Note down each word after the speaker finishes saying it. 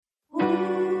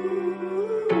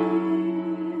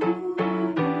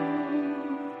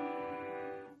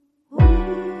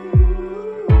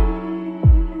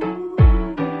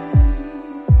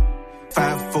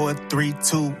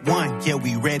2, 1, yeah,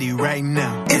 we ready right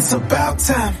now. It's about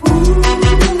time. I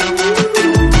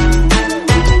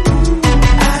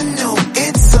know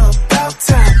it's about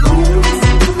time.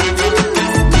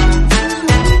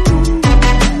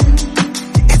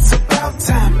 It's about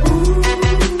time.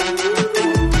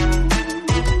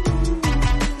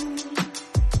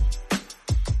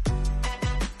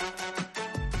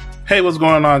 Hey, what's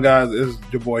going on, guys? It's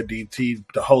your boy DT,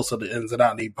 the host of the Ins and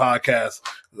Out Need podcast.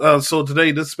 So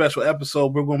today, this special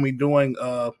episode, we're going to be doing,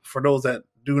 for those that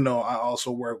do know, I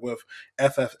also work with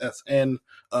FFSN.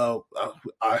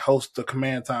 I host the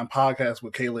Command Time podcast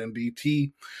with Kayla and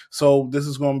DT. So this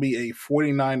is going to be a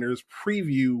 49ers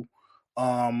preview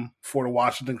for the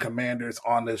Washington Commanders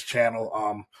on this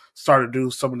channel. Started to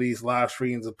do some of these live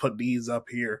streams and put these up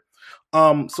here.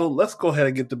 So let's go ahead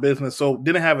and get to business. So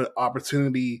didn't have an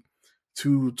opportunity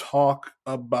to talk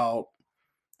about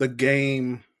the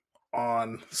game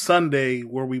on Sunday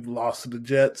where we lost to the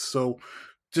Jets. So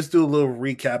just do a little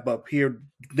recap up here.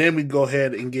 Then we go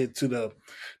ahead and get to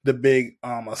the big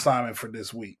assignment for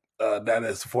this week. That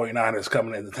is the 49ers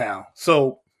coming into town.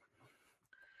 So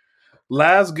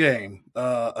last game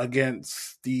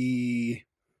against the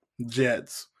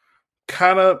Jets,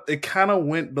 it kind of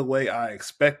went the way I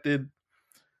expected.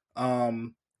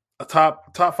 A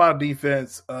top 5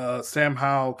 defense, Sam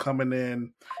Howell coming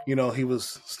in, he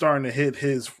was starting to hit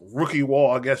his rookie wall,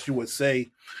 I guess you would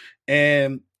say.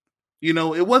 And,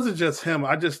 it wasn't just him.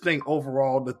 I just think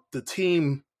overall the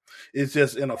team is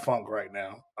just in a funk right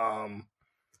now.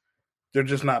 They're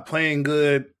just not playing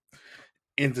good,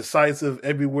 indecisive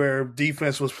everywhere.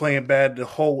 Defense was playing bad the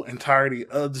whole entirety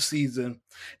of the season,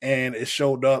 and it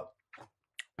showed up.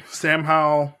 Sam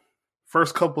Howell,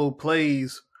 first couple of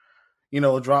plays,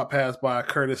 a drop pass by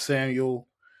Curtis Samuel.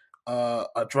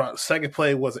 Second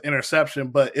play was an interception,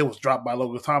 but it was dropped by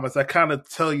Logan Thomas. That kind of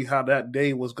tell you how that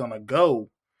day was going to go.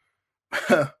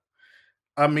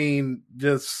 I mean,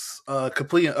 just a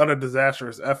complete and utter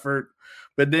disastrous effort.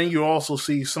 But then you also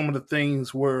see some of the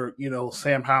things where,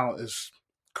 Sam Howell is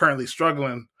currently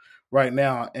struggling right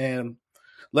now. And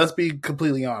let's be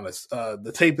completely honest.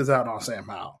 The tape is out on Sam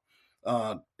Howell.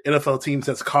 NFL teams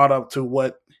has caught up to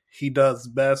what he does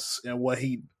best and what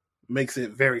he makes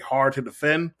it very hard to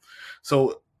defend.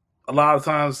 So a lot of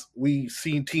times we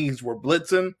see teams were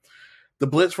blitzing. The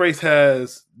blitz race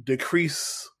has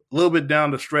decreased a little bit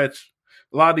down the stretch.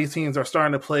 A lot of these teams are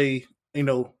starting to play,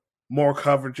 more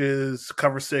coverages,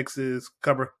 cover 6s,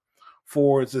 cover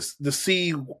 4s, just to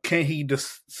see can he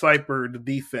decipher the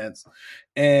defense.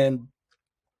 And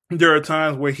there are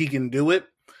times where he can do it,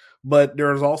 but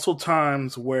there's also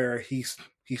times where he's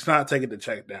not taking the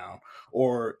check down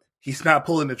or he's not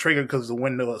pulling the trigger because the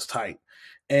window is tight.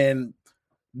 And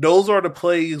those are the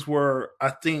plays where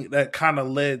I think that kind of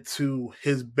led to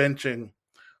his benching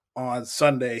on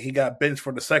Sunday. He got benched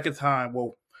for the second time.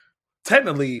 Well,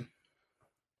 technically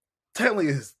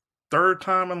his third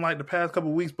time in like the past couple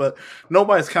of weeks, but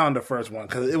nobody's counting the first one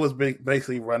because it was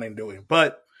basically running doing.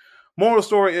 But moral of the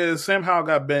story is Sam Howell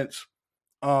got benched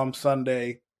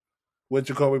Sunday with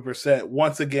Jacoby Brissett.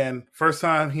 Once again, first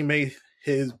time he made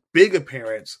his big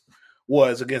appearance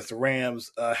was against the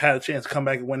Rams. Had a chance to come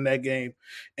back and win that game.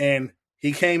 And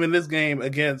he came in this game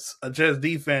against a Jets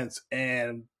defense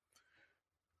and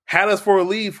had us for a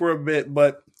lead for a bit,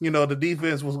 but, the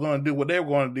defense was going to do what they were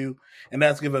going to do, and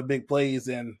that's give it big plays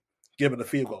and give it a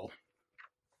field goal.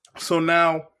 So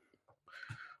now,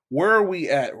 where are we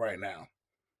at right now?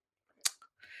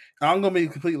 I'm going to be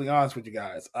completely honest with you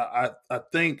guys. I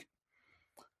think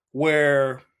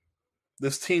where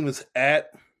this team is at,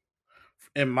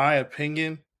 in my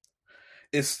opinion,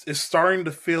 it's starting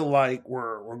to feel like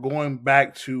we're going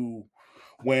back to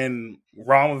when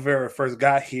Ron Rivera first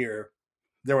got here.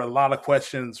 There were a lot of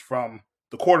questions from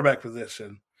the quarterback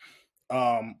position,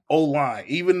 O-line.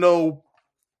 Even though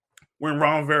when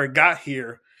Ron Rivera got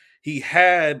here, he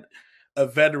had a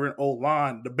veteran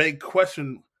O-line, the big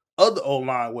question of the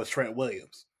O-line was Trent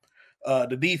Williams.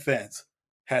 The defense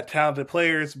had talented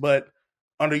players, but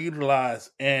underutilized.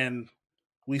 And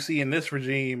we see in this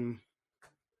regime,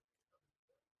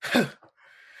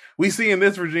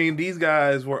 these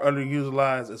guys were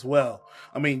underutilized as well.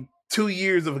 I mean, 2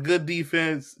 years of a good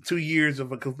defense, 2 years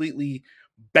of a completely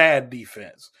bad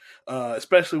defense,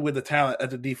 especially with the talent at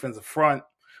the defensive front.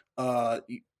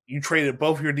 You traded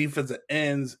both your defensive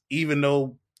ends, even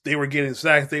though they were getting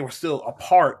sacks, they were still a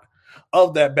part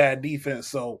of that bad defense.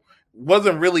 So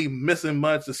wasn't really missing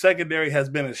much. The secondary has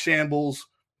been in shambles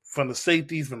from the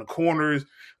safeties, from the corners,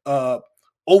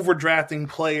 overdrafting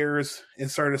players in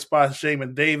certain spots.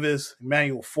 Jamin Davis,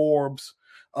 Emmanuel Forbes,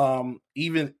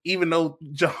 even though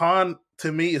Jahan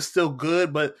to me is still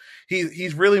good, but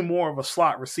he's really more of a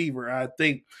slot receiver. I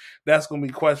think that's going to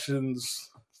be questions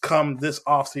come this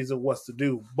offseason what's to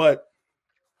do. But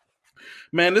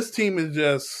man, this team is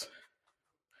just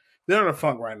they're in a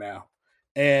funk right now.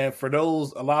 And for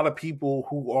those a lot of people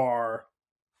who are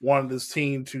wanting this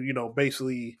team to,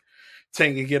 basically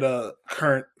tank and get a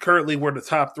currently we're the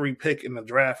top 3 pick in the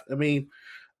draft. I mean,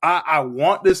 I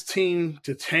want this team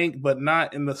to tank, but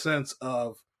not in the sense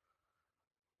of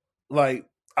like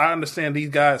I understand these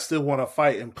guys still want to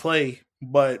fight and play,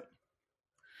 but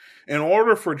in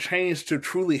order for change to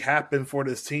truly happen for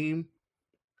this team,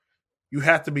 you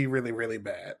have to be really, really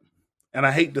bad. And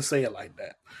I hate to say it like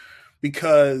that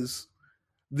because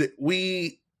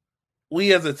we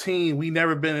as a team, we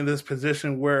never been in this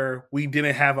position where we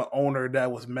didn't have an owner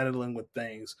that was meddling with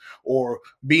things or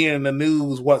being in the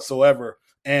news whatsoever.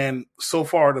 And so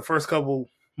far, the first couple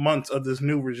months of this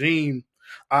new regime,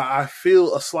 I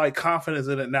feel a slight confidence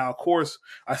in it now. Of course,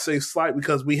 I say slight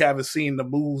because we haven't seen the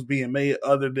moves being made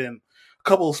other than a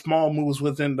couple of small moves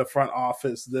within the front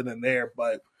office then and there.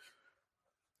 But,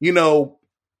 you know,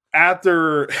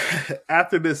 after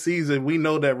after this season, we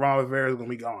know that Ron Rivera is going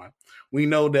to be gone. We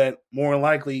know that more than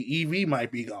likely EV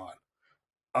might be gone.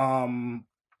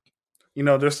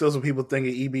 There's still some people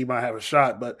thinking EB might have a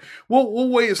shot, but we'll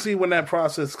wait and see when that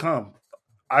process comes.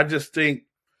 I just think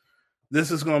this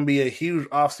is going to be a huge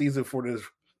offseason for this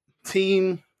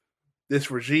team, this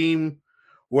regime.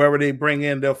 Wherever they bring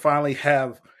in, they'll finally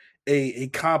have a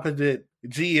competent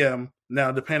GM.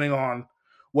 Now, depending on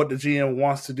what the GM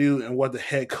wants to do and what the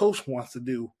head coach wants to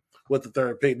do with the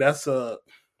third pick, that's a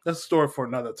story for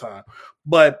another time.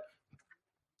 But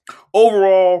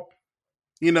overall,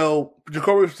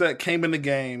 Jacoby Brissett came in the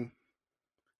game.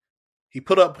 He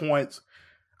put up points.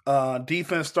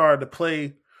 Defense started to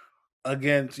play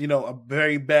against, a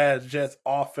very bad Jets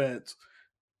offense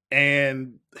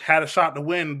and had a shot to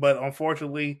win, but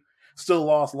unfortunately still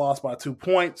lost by 2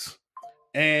 points.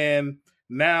 And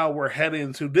now we're heading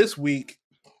into this week.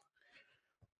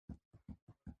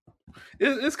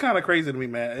 It's kind of crazy to me,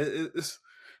 man.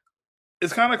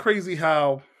 It's kind of crazy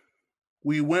how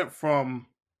we went from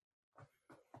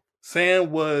Sam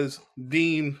was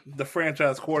deemed the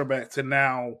franchise quarterback to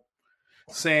now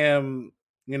Sam,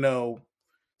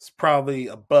 it's probably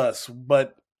a bust,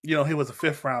 but he was a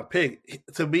 5th round pick.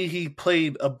 To me, he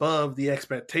played above the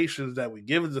expectations that we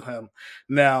given to him.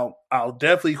 Now, I'll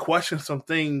definitely question some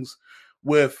things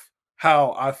with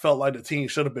how I felt like the team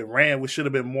should have been ran. We should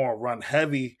have been more run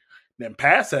heavy than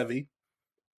pass heavy.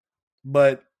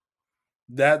 But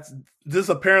this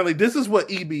is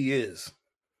what EB is.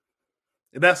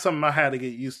 That's something I had to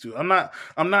get used to.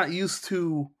 I'm not used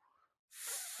to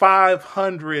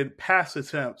 500 pass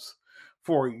attempts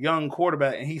for a young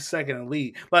quarterback, and he's second in the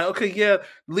league. Like, okay, yeah,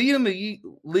 leading the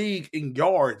league in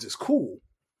yards is cool.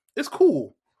 It's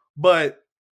cool, but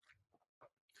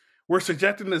we're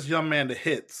subjecting this young man to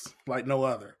hits like no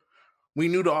other. We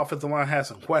knew the offensive line had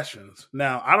some questions.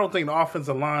 Now, I don't think the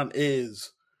offensive line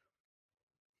is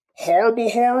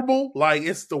horrible. Like,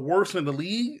 it's the worst in the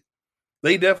league.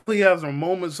 They definitely have some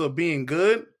moments of being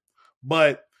good,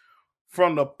 but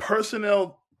from the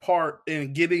personnel part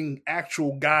and getting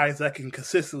actual guys that can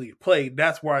consistently play,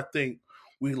 that's where I think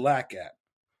we lack at.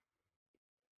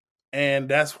 And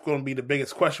that's going to be the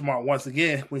biggest question mark once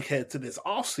again we head to this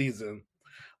offseason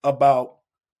about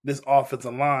this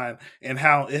offensive line and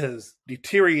how it has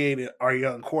deteriorated our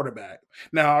young quarterback.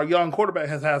 Now, our young quarterback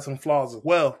has had some flaws as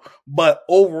well, but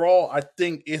overall, I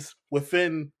think it's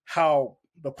within how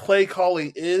the play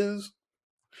calling is,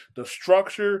 the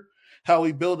structure, how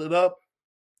we build it up.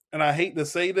 And I hate to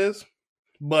say this,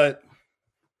 but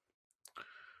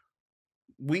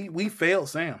we failed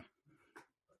Sam.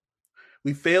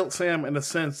 We failed Sam in the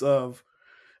sense of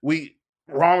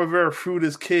Ron Rivera threw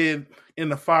this kid in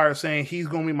the fire saying he's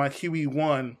going to be my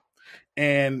QB1,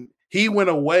 and he went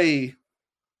away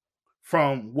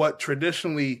from what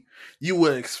traditionally you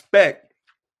would expect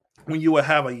when you would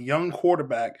have a young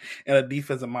quarterback and a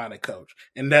defensive-minded coach,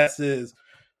 and that is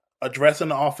addressing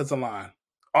the offensive line.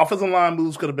 Offensive line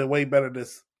moves could have been way better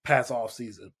this past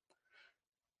offseason.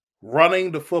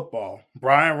 Running the football,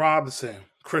 Brian Robinson,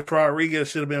 Chris Rodriguez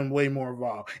should have been way more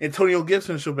involved. Antonio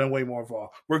Gibson should have been way more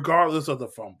involved, regardless of the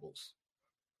fumbles.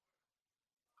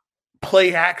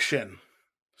 Play action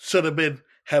should have been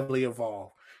heavily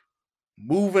involved.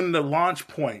 Moving the launch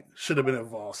point should have been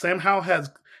involved. Sam Howell has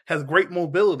great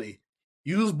mobility.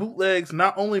 Use bootlegs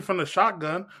not only from the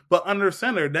shotgun, but under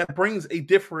center. That brings a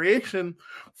differentiation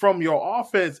from your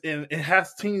offense, and it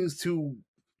has teams to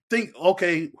think,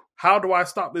 okay, how do I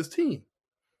stop this team?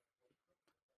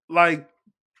 Like,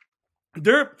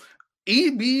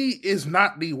 EB is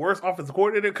not the worst offensive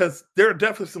coordinator because there are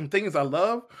definitely some things I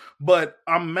love, but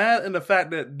I'm mad in the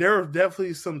fact that there are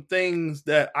definitely some things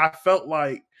that I felt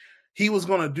like he was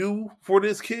going to do for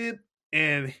this kid,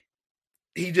 and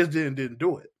he just didn't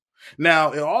do it.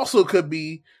 Now, it also could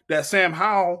be that Sam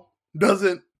Howell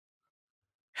doesn't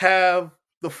have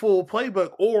the full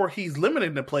playbook, or he's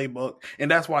limiting the playbook, and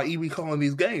that's why EB calling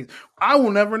these games. I will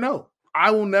never know.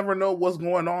 I will never know what's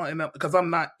going on in that, because I'm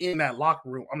not in that locker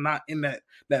room. I'm not in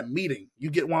that meeting. You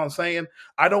get what I'm saying?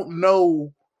 I don't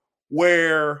know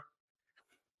where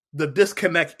the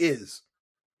disconnect is.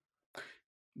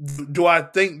 Do I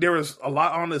think there is a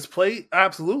lot on this plate?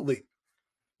 Absolutely.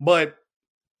 But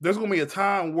there's going to be a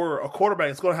time where a quarterback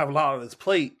is going to have a lot on his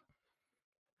plate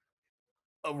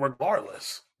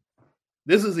regardless.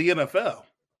 This is the NFL.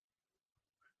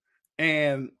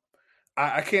 And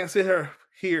I can't sit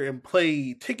here and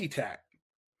play ticky-tack.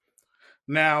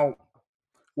 Now,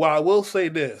 while I will say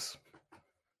this,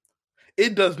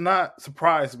 it does not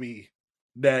surprise me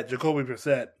that Jacoby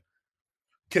Brissett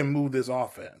can move this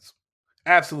offense.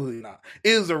 Absolutely not.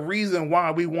 It is a reason why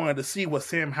we wanted to see what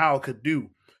Sam Howell could do,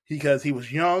 because he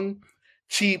was young,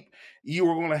 cheap. You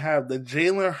were going to have the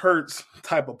Jalen Hurts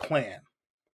type of plan.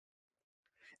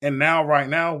 And now, right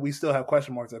now, we still have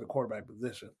question marks at the quarterback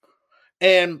position.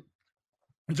 And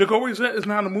Jacoby Brissett is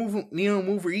not a needle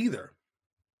mover either.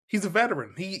 He's a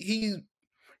veteran.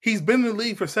 He's been in the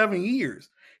league for 7 years.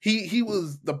 He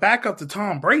was the backup to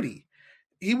Tom Brady.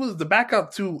 He was the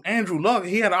backup to Andrew Luck.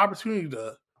 He had an opportunity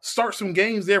to start some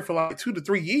games there for like 2 to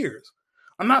 3 years.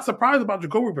 I'm not surprised about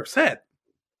Jacoby Brissett.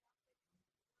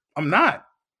 I'm not.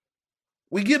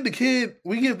 We give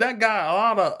that guy a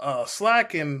lot of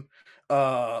slack and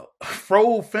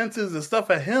throw fences and stuff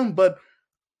at him, but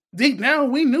deep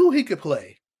down we knew he could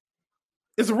play.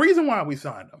 It's the reason why we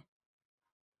signed him.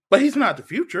 But he's not the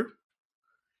future.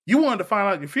 You wanted to find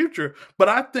out your future, but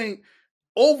I think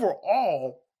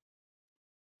overall,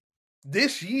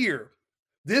 this year,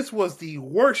 this was the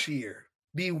worst year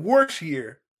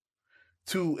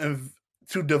to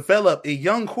develop a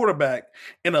young quarterback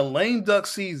in a lame duck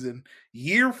season,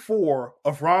 year 4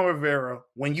 of Ron Rivera,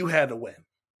 when you had to win.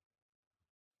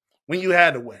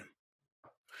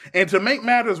 And to make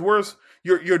matters worse,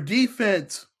 your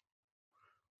defense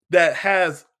that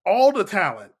has all the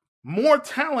talent, more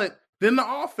talent than the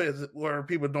offense, where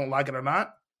people don't like it or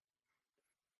not,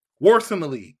 worse in the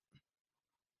league.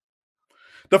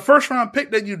 The first round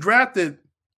pick that you drafted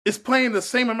is playing the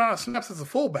same amount of snaps as a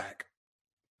fullback.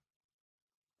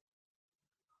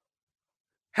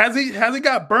 Has he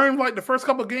got burned like the first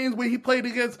couple of games when he played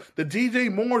against the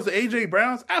DJ Moores, the AJ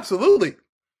Browns? Absolutely.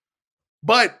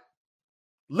 But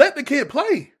let the kid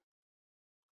play.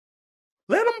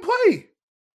 Let him play.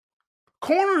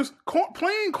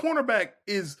 Playing cornerback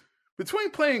is,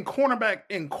 between playing cornerback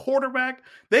and quarterback,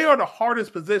 they are the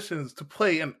hardest positions to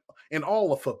play in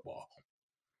all of football.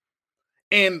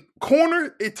 And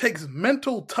corner, it takes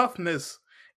mental toughness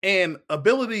and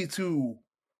ability to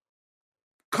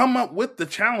come up with the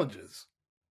challenges.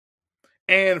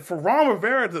 And for Ron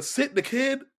Rivera to sit the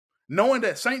kid, knowing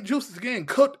that St. Juice is getting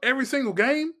cooked every single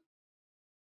game,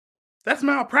 that's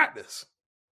malpractice.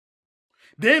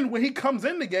 Then when he comes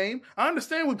in the game, I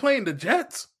understand we're playing the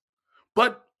Jets,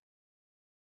 but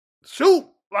shoot,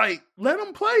 like, let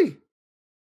him play.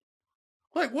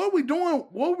 Like, what are we doing?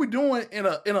 What are we doing in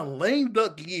a lame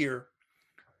duck year,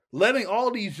 letting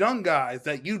all these young guys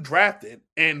that you drafted,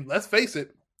 and let's face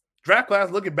it, draft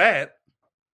class looking bad,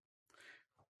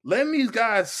 letting these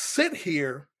guys sit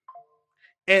here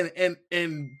and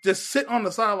just sit on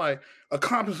the sideline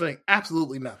accomplishing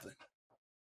absolutely nothing.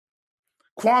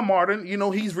 Quan Martin,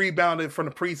 he's rebounded from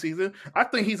the preseason. I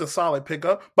think he's a solid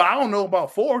pickup, but I don't know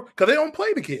about Ford because they don't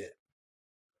play the kid.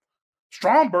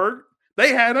 Stromberg,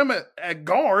 they had him at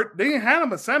guard. They didn't have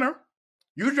him at center.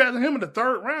 You drafted him in the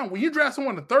 3rd round. When you draft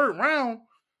someone in the 3rd round,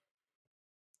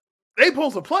 they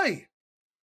supposed to play.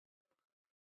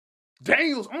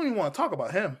 Daniels, I don't even want to talk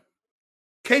about him.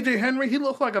 KJ Henry, he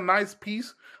looks like a nice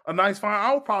piece, a nice find.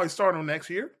 I would probably start him next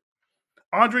year.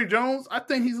 Andre Jones, I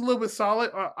think he's a little bit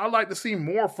solid. I'd like to see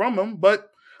more from him, but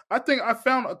I think I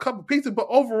found a couple pieces. But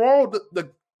overall,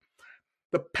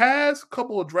 the past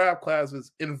couple of draft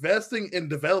classes, investing in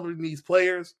developing these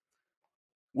players,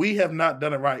 we have not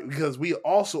done it right because we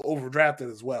also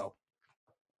overdrafted as well.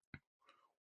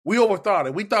 We overthought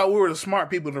it. We thought we were the smart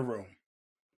people in the room.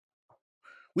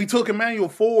 We took Emmanuel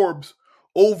Forbes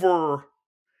over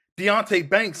Deontay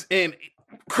Banks and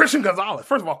Christian Gonzalez.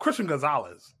 First of all, Christian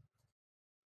Gonzalez.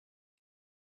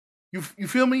 You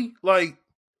feel me? Like,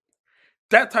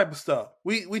 that type of stuff.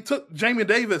 We took Jamie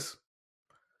Davis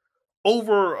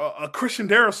over a Christian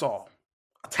Darrisaw.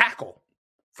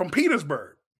 from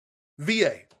Petersburg,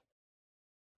 VA.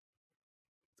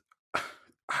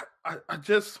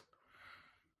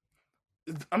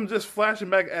 I'm just flashing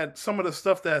back at some of the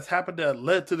stuff that's happened that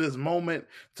led to this moment,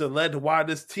 to led to why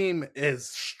this team is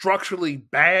structurally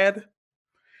bad,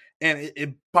 and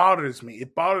it bothers me.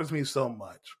 It bothers me so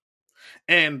much.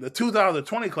 And the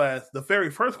 2020 class, the very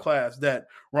first class that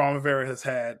Ron Rivera has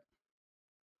had,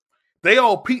 they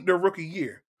all peaked their rookie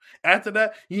year. After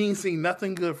that, you ain't seen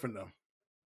nothing good from them.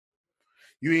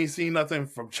 You ain't seen nothing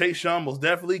from Chase Young, most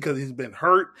definitely, because he's been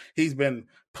hurt. He's been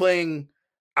playing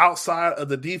outside of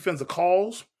the defensive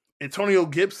calls. Antonio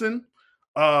Gibson,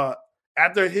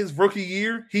 after his rookie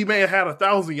year, he may have had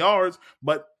 1,000 yards,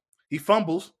 but he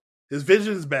fumbles. His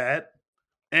vision is bad,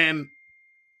 and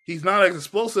he's not as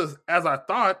explosive as I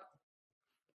thought.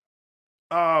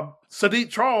 Sadiq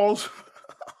Charles,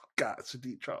 God,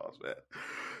 Sadiq Charles, man.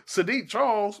 Sadiq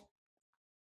Charles,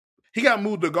 he got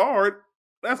moved to guard.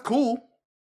 That's cool,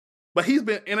 but he's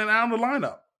been in and out of the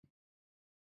lineup.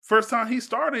 First time he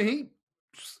started,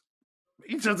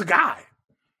 he's just a guy.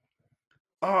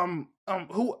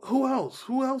 Who else?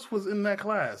 Who else was in that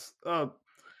class?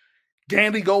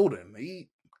 Gandy Golden.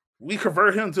 We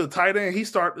convert him to a tight end. He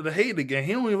started to hate the game.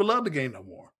 He don't even love the game no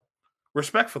more.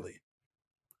 Respectfully.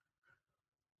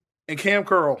 And Cam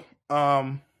Curl,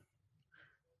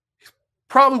 he's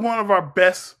probably one of our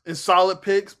best and solid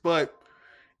picks, but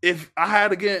if I had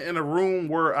to get in a room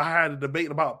where I had a debate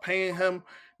about paying him,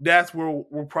 that's where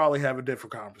we'll probably have a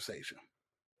different conversation.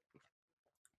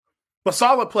 But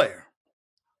solid player.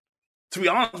 To be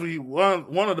honest with you,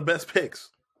 one of the best picks.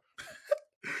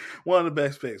 One of the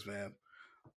best picks, man.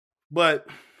 But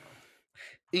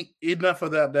enough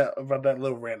of that about that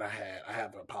little rant I had. I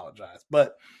have to apologize.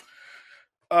 But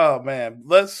oh man,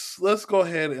 let's go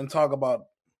ahead and talk about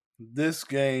this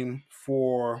game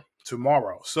for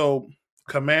tomorrow. So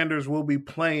Commanders will be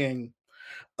playing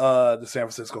the San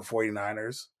Francisco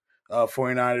 49ers.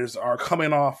 49ers are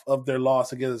coming off of their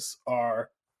loss against our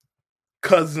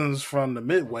cousins from the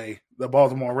Midway, the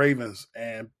Baltimore Ravens.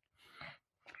 And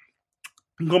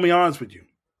I'm going to be honest with you.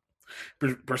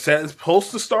 Brissett is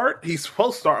supposed to start. He's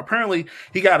supposed to start. Apparently,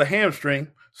 he got a hamstring.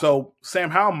 So Sam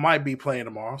Howell might be playing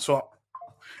tomorrow. So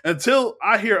until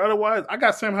I hear otherwise, I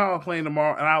got Sam Howell playing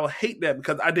tomorrow. And I will hate that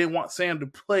because I didn't want Sam to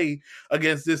play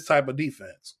against this type of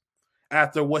defense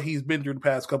after what he's been through the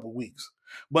past couple of weeks.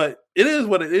 But it is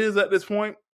what it is at this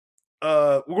point.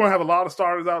 We're going to have a lot of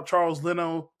starters out. Charles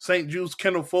Leno, St. Juice,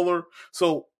 Kendall Fuller.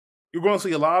 So you're going to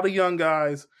see a lot of young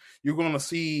guys. You're going to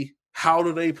see how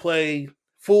do they play,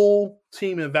 full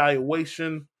team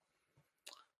evaluation.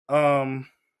 The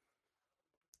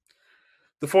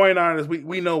 49ers,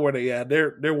 we know where they at.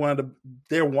 They're one of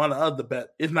the best,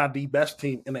 if not the best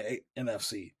team in the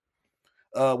NFC.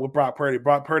 With Brock Purdy.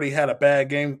 Brock Purdy had a bad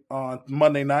game on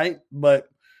Monday night, but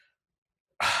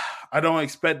I don't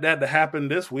expect that to happen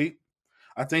this week.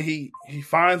 I think he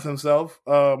finds himself.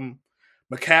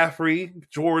 McCaffrey,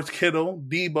 George Kittle,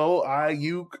 Debo,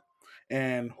 Ayuk,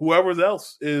 and whoever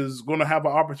else is going to have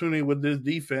an opportunity with this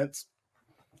defense.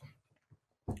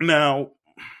 Now,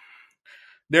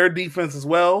 their defense as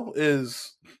well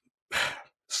is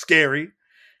scary.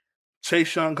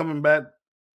 Chase Young coming back,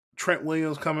 Trent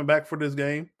Williams coming back for this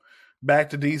game,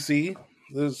 back to DC.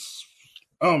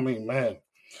 Man.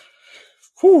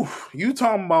 Whew, you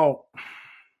talking about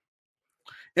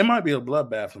it might be a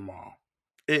bloodbath tomorrow.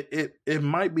 It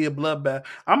might be a bloodbath.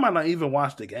 I might not even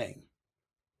watch the game.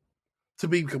 To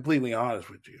be completely honest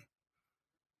with you.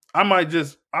 I might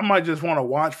just want to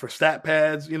watch for stat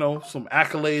pads, some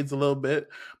accolades a little bit,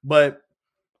 but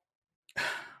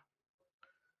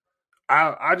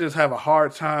I just have a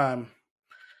hard time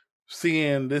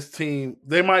seeing this team.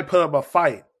 They might put up a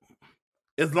fight.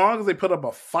 As long as they put up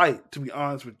a fight, to be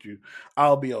honest with you,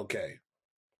 I'll be okay.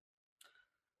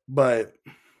 But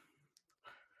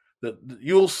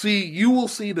you will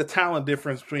see the talent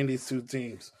difference between these two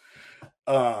teams.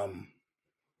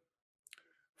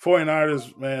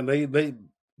 49ers, man, they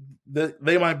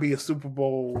might be a Super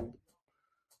Bowl,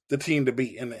 the team to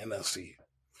beat in the NFC.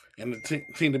 And the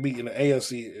team to beat in the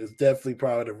AFC is definitely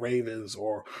probably the Ravens,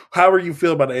 or however you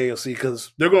feel about the AFC,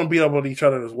 because they're going to beat up on each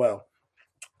other as well.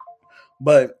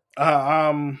 But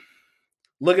I'm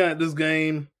looking at this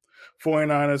game,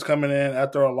 49ers coming in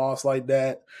after a loss like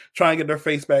that, trying to get their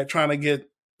face back, trying to get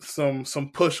some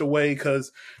push away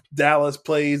because Dallas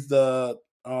plays the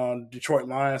Detroit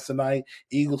Lions tonight.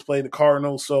 Eagles play the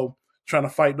Cardinals, so trying to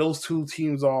fight those two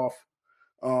teams off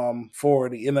for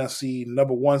the NFC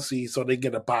number 1 seed so they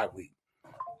get a bye week.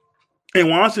 In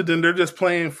Washington, they're just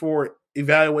playing for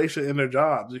evaluation in their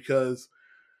jobs because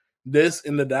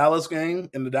the Dallas game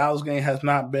has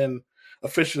not been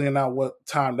officially announced what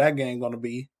time that game going to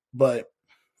be, but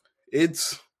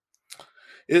it's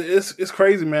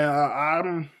crazy, man.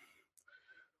 I'm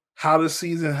how this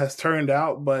season has turned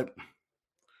out, but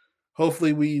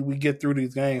hopefully we get through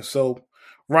these games. So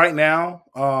right now,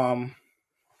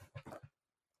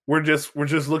 we're just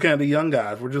looking at the young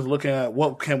guys. We're just looking at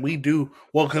what can we do,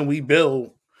 what can we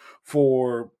build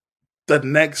for the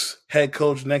next head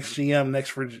coach, next GM,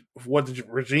 next what the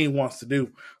regime wants to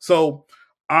do. So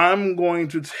I'm going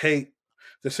to take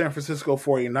the San Francisco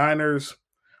 49ers.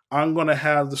 I'm going to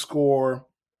have the score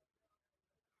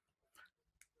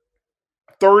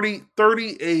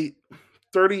 38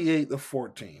 to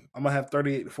 14. I'm going to have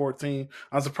 38 to 14.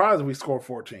 I'm surprised if we score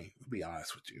 14, to be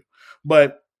honest with you.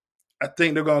 But I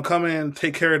think they're going to come in,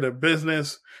 take care of their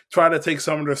business, try to take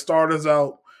some of their starters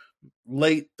out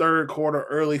late third quarter,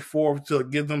 early fourth to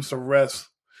give them some rest.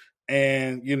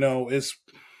 And, it's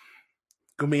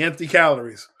going to be empty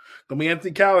calories. Going to be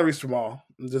empty calories tomorrow.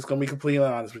 I'm just going to be completely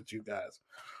honest with you guys.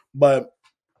 But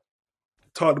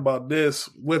talked about this.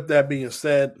 With that being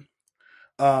said,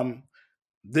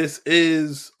 this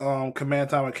is Command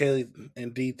Time with Kayla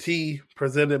and DT,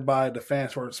 presented by the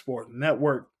Fans First Sports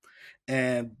Network.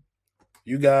 And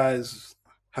you guys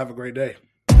have a great day.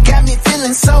 Got me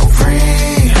feeling so free,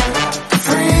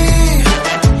 free.